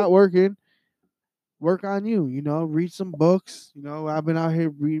when you're not working, work on you. You know, read some books. You know, I've been out here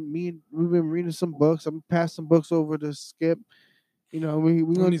we've been reading some books. I'm pass some books over to Skip. You know, we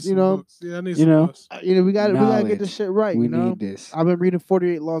gonna books. Yeah, I need some books. We gotta get this shit right. We you know? need this. I've been reading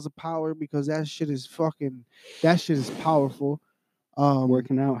 48 Laws of Power because that shit is powerful.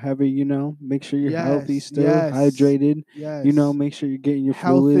 Working out heavy, you know, make sure you're healthy still, hydrated. Yes. You know, make sure you're getting your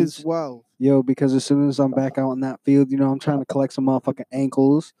health fluids. As well. Yo, because as soon as I'm back out in that field, you know, I'm trying to collect some motherfucking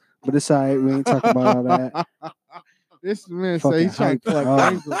ankles. But it's all right. We ain't talking about all that. This man say he's trying to collect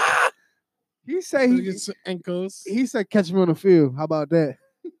ankles. He say he gets some ankles. He said catch me on the field. How about that?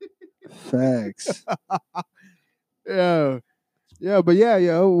 Facts. Yeah, but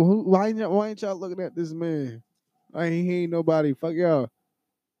yo, why ain't y'all looking at this man? He ain't nobody. Fuck y'all.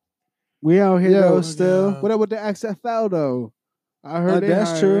 We out here though still. What up with the XFL though? I heard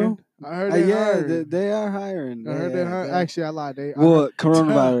that's true. I heard they hiring. They are hiring. I heard they hiring. Actually, I lied.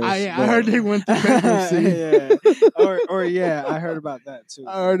 Coronavirus. I heard they went to bankruptcy. I heard about that too.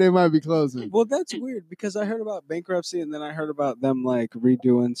 I heard they might be closing. Well, that's weird because I heard about bankruptcy and then I heard about them like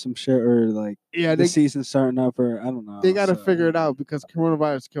redoing some shit or like the season starting up or I don't know. They got to figure it out because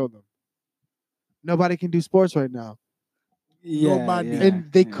coronavirus killed them. Nobody can do sports right now. Nobody.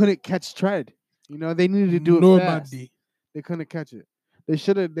 And they couldn't catch tread. You know, they needed to do it fast. They couldn't catch it. They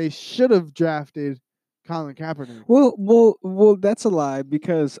should have drafted Colin Kaepernick. Well, that's a lie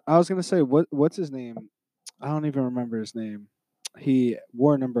because I was gonna say what's his name? I don't even remember his name. He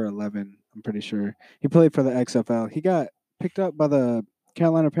wore number 11. I'm pretty sure he played for the XFL. He got picked up by the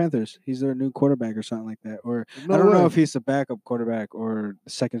Carolina Panthers. He's their new quarterback or something like that. Or I don't know if he's the backup quarterback or the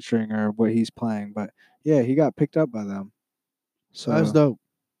second string or what he's playing. But yeah, he got picked up by them. So that's dope.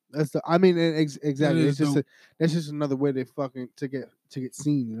 I mean, exactly. It's just that's just another way they fucking to get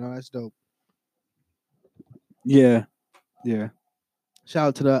seen. You know, that's dope. Yeah. Shout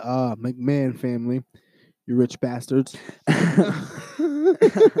out to the McMahon family, you rich bastards.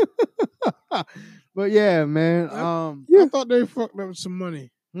 But yeah, man. I thought they fucked up some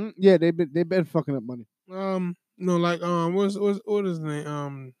money. Yeah, they been fucking up money. No, like what his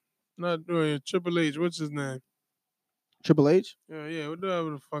name? Not Triple H. What's his name? Triple H? Yeah, whatever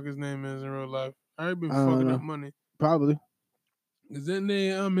the fuck his name is in real life. I been fucking up money. Probably. Isn't they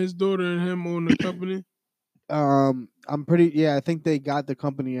his daughter and him own the company? I'm pretty. Yeah, I think they got the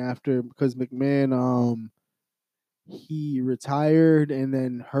company after because McMahon he retired and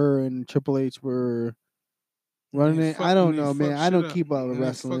then her and Triple H were running it. I don't know, man. I don't keep up with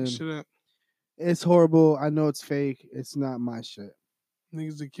wrestling. It's horrible. I know it's fake. It's not my shit.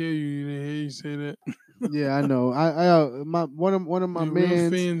 Niggas to kill you. They hear you say that. Yeah, I know. One of my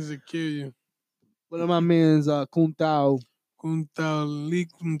real fans that kill you. One of my mans, Kuntao. Kuntao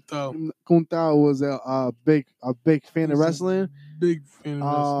was a big fan of wrestling. Big fan of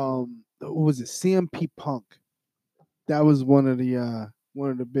wrestling. What was it? CMP Punk. That was one of the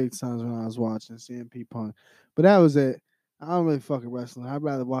big times when I was watching CMP Punk. But that was it. I don't really fucking wrestling. I'd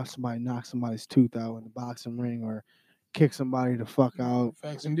rather watch somebody knock somebody's tooth out in the boxing ring or kick somebody the fuck out.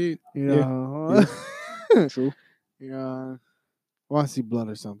 Facts indeed. You know. Yeah. True. You know. I want to see blood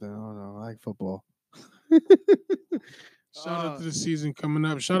or something. I don't know. I like football. Shout out to the season coming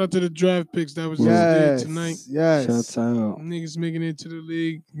up. Shout out to the draft picks that was yesterday tonight. Yes. Shouts out. Niggas making it to the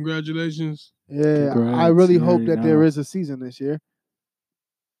league. Congratulations. Yeah. I really hope that there is a season this year.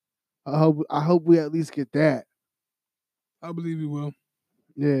 I hope we at least get that. I believe we will.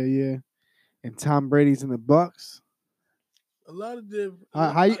 Yeah. And Tom Brady's in the Bucks. A lot of different.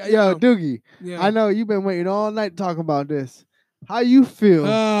 Yo, Doogie. Yeah. I know you've been waiting all night talking about this. How you feel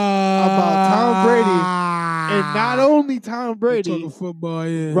about Tom Brady and not only Tom Brady, talking football,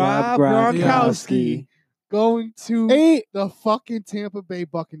 Rob Gronkowski going to the fucking Tampa Bay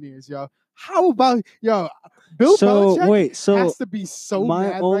Buccaneers, yo? How about Bill Belichick has to be so my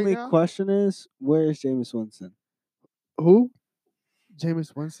mad only right now? question is, where is Jameis Winston? Who?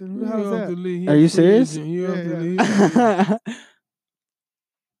 Jameis Winston? Who the hell is that? Are you serious? Yeah.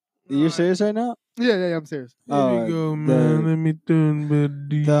 You're serious right now? Yeah, I'm serious. There you go, man. Let me turn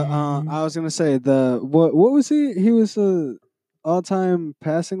I was gonna say what was he? He was a all-time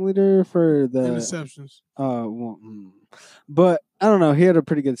passing leader for the interceptions. But I don't know. He had a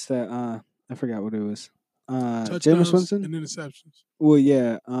pretty good stat. I forgot what it was. Jameis Winston and interceptions. Well,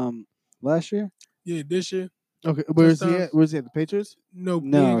 yeah. Last year. Yeah, this year. Okay, where's he at? Where's he at? The Patriots? No,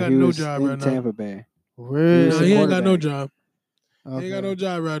 he ain't got no job right now. Tampa Bay. Really? He ain't got no job. Okay. He ain't got no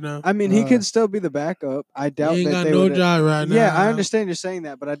job right now. I mean, he could still be the backup. I doubt he ain't that got no job right now. Yeah, I understand you're saying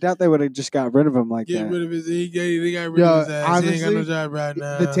that, but I doubt they would have just got rid of him like that. They got rid of his ass. Honestly, he ain't got no job right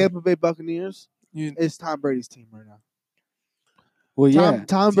now. The Tampa Bay Buccaneers is Tom Brady's team right now. Well, yeah.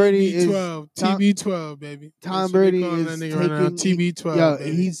 Tom Brady is TB12, baby. Tom Brady is taking right now. TB12. Yo,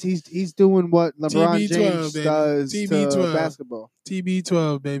 baby. he's doing what LeBron TB12, James baby. does TB12. to basketball.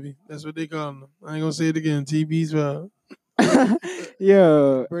 TB12, baby. That's what they call him. I ain't gonna say it again. TB12.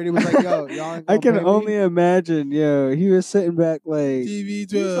 Yo, Brady was like, "Yo, y'all ain't gonna I can pay only me? Imagine." Yo, he was sitting back like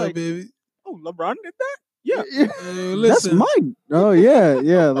TB12, like, baby. Oh, LeBron did that. Yeah, that's mine. Oh yeah.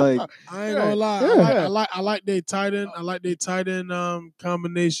 Like I ain't gonna lie. I like their tight end. I like their tight end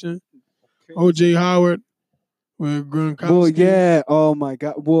combination. OJ Howard with Gronkowski. Well, yeah. Oh my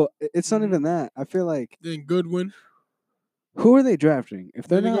God. Well, it's not even that. I feel like then Goodwin. Who are they drafting? If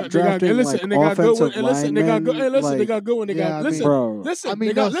they're not drafting offensive linemen, they got good one. They got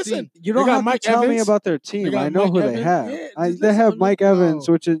listen. You don't have to tell me about their team. I know who they have. They have Mike Evans,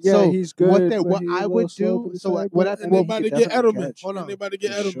 which is he's good. What I would do? So what? They about to get Edelman. Hold on. They about to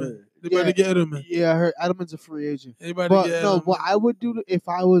get Edelman. They about to get Edelman. Yeah, I heard Edelman's a free agent. But no, what I would do if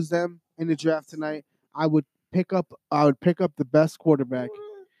I was them in the draft tonight, I would pick up the best quarterback,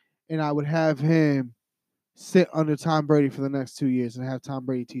 and I would have him sit under Tom Brady for the next 2 years and have Tom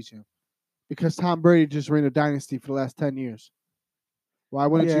Brady teach him. Because Tom Brady just ran a dynasty for the last 10 years. Why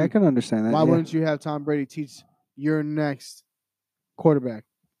wouldn't you? I can understand that. Why wouldn't you have Tom Brady teach your next quarterback?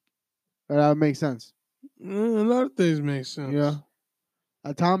 That would make sense. A lot of things make sense. Yeah.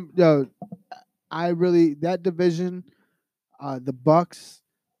 That division, the Bucks,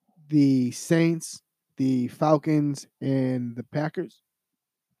 the Saints, the Falcons, and the Packers.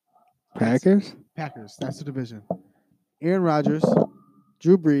 Packers? Packers. That's the division. Aaron Rodgers,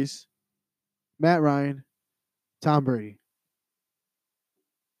 Drew Brees, Matt Ryan, Tom Brady.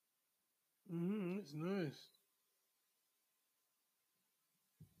 That's nice.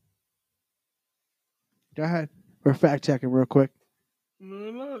 Go ahead. We're fact checking real quick.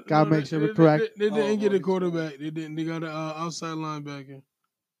 Gotta make sure we're correct. They didn't get a quarterback. They didn't. They got an outside linebacker.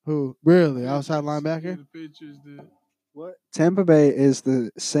 Who? Really? Outside linebacker? Yeah, the Patriots did. What? Tampa Bay is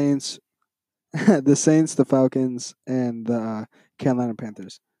the Saints, the Saints, the Falcons, and the Carolina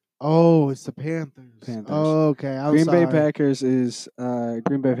Panthers. Oh, it's the Panthers. Oh, okay. Green Bay Packers is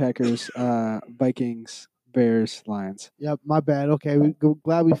Green Bay Packers, Vikings, Bears, Lions. Yep, my bad. Okay,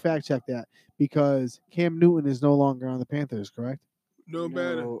 glad we fact checked that because Cam Newton is no longer on the Panthers, correct? No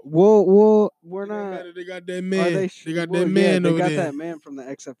matter. Well, we're They not. matter. They got that man. They got that Yeah, man they over got there. that man from the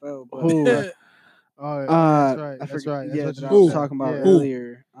XFL. But, Who? That's right. I That's forget- right. That's yeah, what that you I was said. talking about Yeah.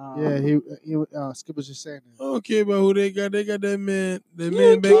 earlier. Yeah, he Skip was just saying that. I don't care about who they got. They got that man. That Yeah,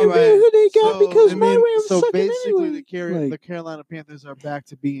 man back can't in be there. who they got So- because that my man- Rams So sucking basically, anyway. the Carolina Panthers are back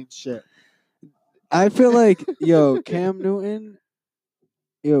to being shit. I feel like Cam Newton.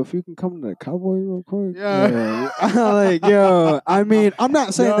 If you can come to the Cowboy real quick. Yeah. Like, I mean, I'm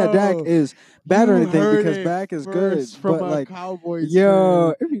not saying that Dak Yo, is bad or You anything heard because it Dak is good. first from But, a like, Cowboys if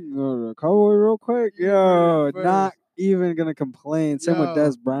fan. you can go to the Cowboy real quick, You heard it not first. even going to complain. Same with Yo.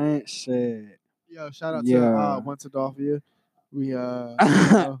 Des Bryant. Shit. Yo, shout out Yeah. to Once Adolphia. We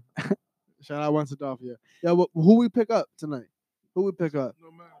shout out Once Adolphia. Yo, who we pick up tonight? Who we pick up?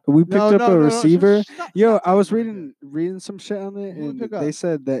 No matter. We picked up a receiver. Stop I was talking like reading some shit on it, Who we and pick they up?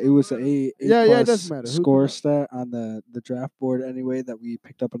 said that it was a Yeah, it doesn't plus matter. Who score pick up? stat on the draft board anyway that we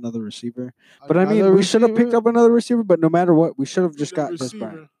picked up another receiver. that. But I mean, Another we should have picked receiver? up another receiver. But no matter what, we should have just Another got Des receiver.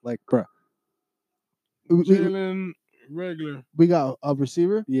 Bryant. Like, bruh. Jalen Regular. We got a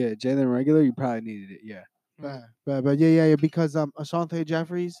receiver. Yeah, Jalen Regular, you probably needed it. Yeah. But yeah, because Asante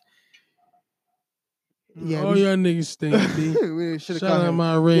Jeffries. Yeah, All y'all niggas stink, B. we should have Shout caught out him.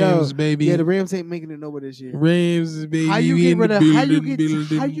 my Rams, Yo, baby. Yeah, the Rams ain't making it nowhere this year. Rams, baby. How you we get in rid the of- how you building, get-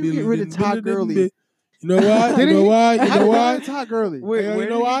 building, how you get rid of building, Todd building, Gurley? building. You know why? Did You know he? why? You How know you get why? rid of Todd Gurley? Wait, Hey, where you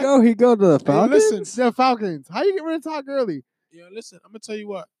know did why? he go? He go to the Hey, Falcons? listen. The Falcons. How you get rid of Todd Gurley? Yo, listen. I'm gonna tell you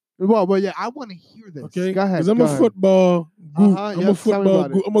what. Well, yeah, I want to hear this. Okay, Go ahead. because I'm go a ahead. football guru. I'm yep, a football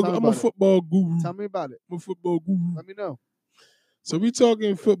guru. I'm Tell me a about it. football guru. Tell me about it. I'm a football guru. Let me know. So we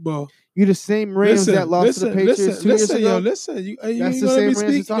talking football. You the same Rams that lost to the Patriots 2 years ago? Yo, listen. You That's gonna the let me same Rams speak?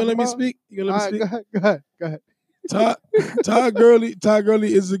 you're You gonna let me talking speak? You gonna All let me right, speak? go ahead. Todd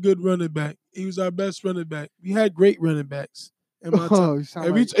Gurley is a good running back. He was our best running back. We had great running backs in my time. Oh, you sound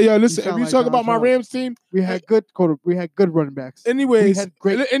like, Listen. sound If we like talk Donald about my Trump. Rams team, we had good running backs. anyways, We had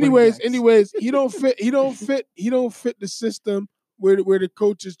great running backs. he don't fit the system where the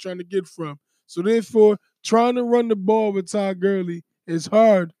coach is trying to get from. So therefore, trying to run the ball with Todd Gurley is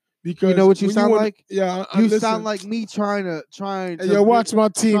hard because You know what you when sound like? Yeah, You listen. sound like me trying to. Hey, yo, watch my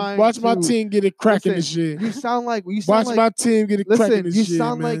team. trying Watch my to- team get it cracking this Listen, shit. You sound like Watch my team get it cracking Listen, this you shit,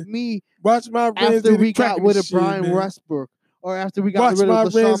 sound man. like me Watch my Rams after get we it got cracking rid this of shit, Brian man. Westbrook, or after we got Watch rid my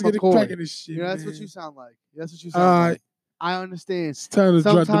of Rams LaShawn get it McCoy. cracking this shit, You know, that's man. what you sound like. That's what you sound All like. right, I understand. it's time to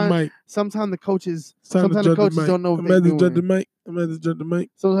drop the mic. Sometimes the coaches, It's time to sometimes the drop the coaches mic. don't know what I'm they're at to drop the doing. mic. I'm at to drop the mic.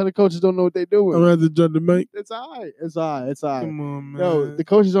 Sometimes the coaches don't know what they're doing. I'm at to drop the mic. It's all right. It's all right. It's all right. Come on, man. Yo, the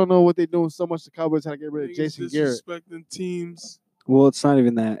coaches don't know what they're doing so much. The Cowboys had to get rid of Niggas Jason Garrett. disrespecting teams. Well, it's not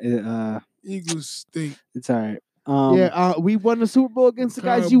even that. Eagles stink. It's all right. We won the Super Bowl against the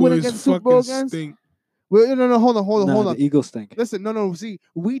guys you went Cowboys against the Super Bowl fucking against. stink. Well, no, hold on. The Eagles stink. Listen, no. See,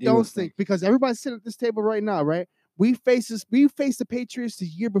 we Eagles don't stink. think because everybody's sitting at this table right now, right? We faced the Patriots the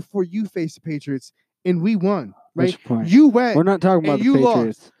year before you faced the Patriots, and we won. Right? Which point? You went. We're not talking about and the you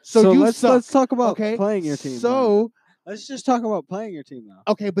Patriots. lost. So you let's suck. talk about Okay? playing your team. now. So let's just talk about playing your team now.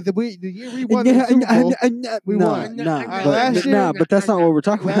 okay, but the year we won the Super Bowl, we won. Last year- but that's not what we're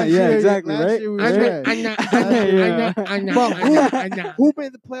talking about. last Yeah, year- exactly, last right? year we Right? were Yeah. But who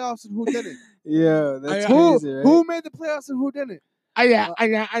made the playoffs and who didn't? Yeah, that's Who crazy, right? who made the playoffs and who didn't? Okay,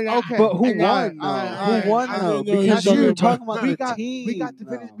 But who all right, won, all though? right, all right. Who won, I though? don't know. Because That's you're you. talking about we the got, team. We got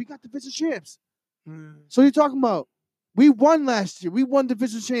though. we got division champs. So you're talking about we won last year. We won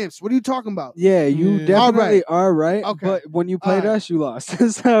division champs. What are you talking about? Yeah, you Yeah. definitely are right. Okay. But when you played All right. us, you lost.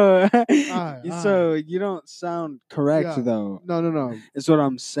 So, right, so you don't sound correct, Yeah. though. No. Is what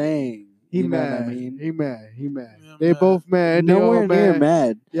I'm saying. He You know mad. what I mean? He mad. Yeah, They mad. both mad. They Nowhere all near mad.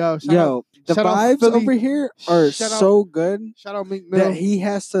 mad. Yo, Yo, the shout out vibes Philly. over here are Shout out- so good shout out Meek Mill. that he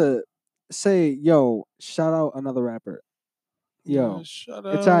has to say, "Yo, shout out another rapper." Yo, Yeah, shut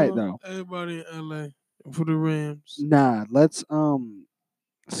it's all right, up, though. Everybody in LA for the Rams. Nah, let's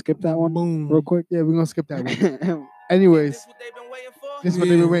skip that one Boom. real quick. Yeah, we're gonna skip that one. Anyways, this is what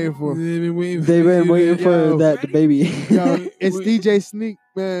they've been waiting for. They've been waiting They've been waiting for Yo. that the baby. Yo, it's DJ Sneek,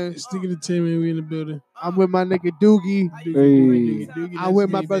 man. Sneak Entertainment, we in the building. I'm with my nigga Doogie. Hey. I'm with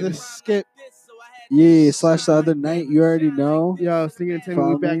my brother Skip. Yeah, slash the other night. You already know. Yo, Sneek Entertainment,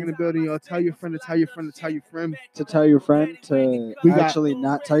 Follow we back me. in the building. Yo, tell your friend to tell your friend to tell your friend. To tell your friend to We got- actually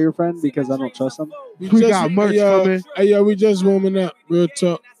not tell your friend because I don't trust them. We got merch coming. Hey, yo, we just warming up. Real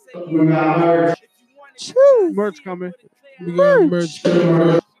talk. We got merch. Merch coming. We got merch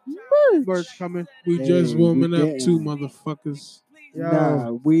coming. Merch coming. We Hey, just warming we up getting too, it. motherfuckers.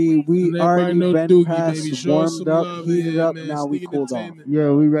 Nah, we already been Doogie, past, baby. Show us warmed some up, love heated here, up. man. Now we Sneak cooled off. Entertainment.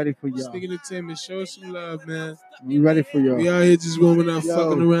 Yeah, we ready for y'all. Sneak Entertainment, show us some love, man. We ready for y'all. We out here just warming up, Yo,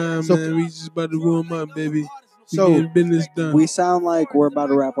 fucking around, so- man. We just about to warm up, baby. So- We getting business done. We sound like we're about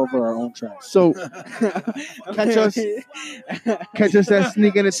to rap over our own track. So catch us at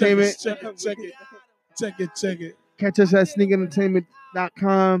Sneek Entertainment. Check it. Catch us at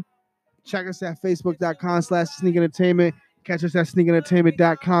sneakentertainment.com. Check us at facebook.com/Sneek Entertainment. Catch us at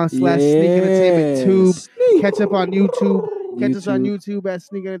sneakentertainment.com/Sneek Entertainment Tube. Catch up on YouTube. Catch us on YouTube at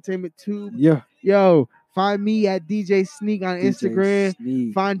Sneek Entertainment Tube. Yeah. Yo, find me at DJ Sneek on Instagram.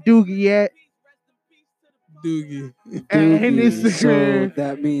 Sneek. Find Doogie at Doogie. Instagram. So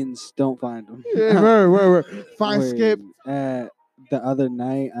that means don't find him. Yeah, word. Find Word. Skip. The other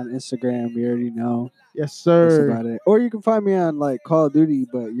night on Instagram, we already know. Yes, That's sir. about it. Or you can find me on like Call of Duty,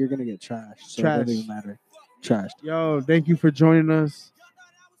 but you're gonna get trashed. So it Trash. doesn't even matter. Trashed. Yo, thank you for joining us.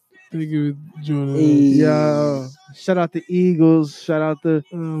 Thank you for joining Hey. Yo, shout out the Eagles. Shout out the us.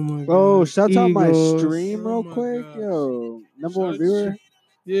 Oh my god. Oh, shout out my Eagles. stream real Oh my quick. gosh. Yo, number Shout one out to viewer.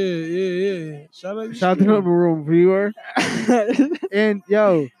 Yeah. Shout out shout out the number room viewer. And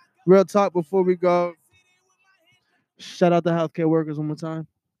yo, real talk before we go. Shout out the healthcare workers one more time.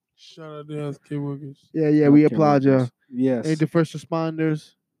 Shout out to healthcare workers. Yeah, we Healthcare applaud y'all. workers. Yes. And the first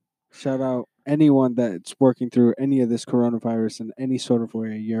responders. Shout out anyone that's working through any of this coronavirus in any sort of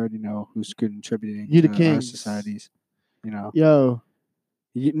way. You already know who's contributing You the to our kings. societies. You know. Yo,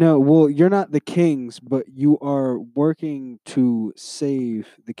 Well, you're not the kings, but you are working to save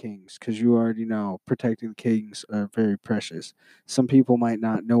the kings because you already know protecting the kings are very precious. Some people might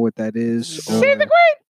not know what that is. Save or, the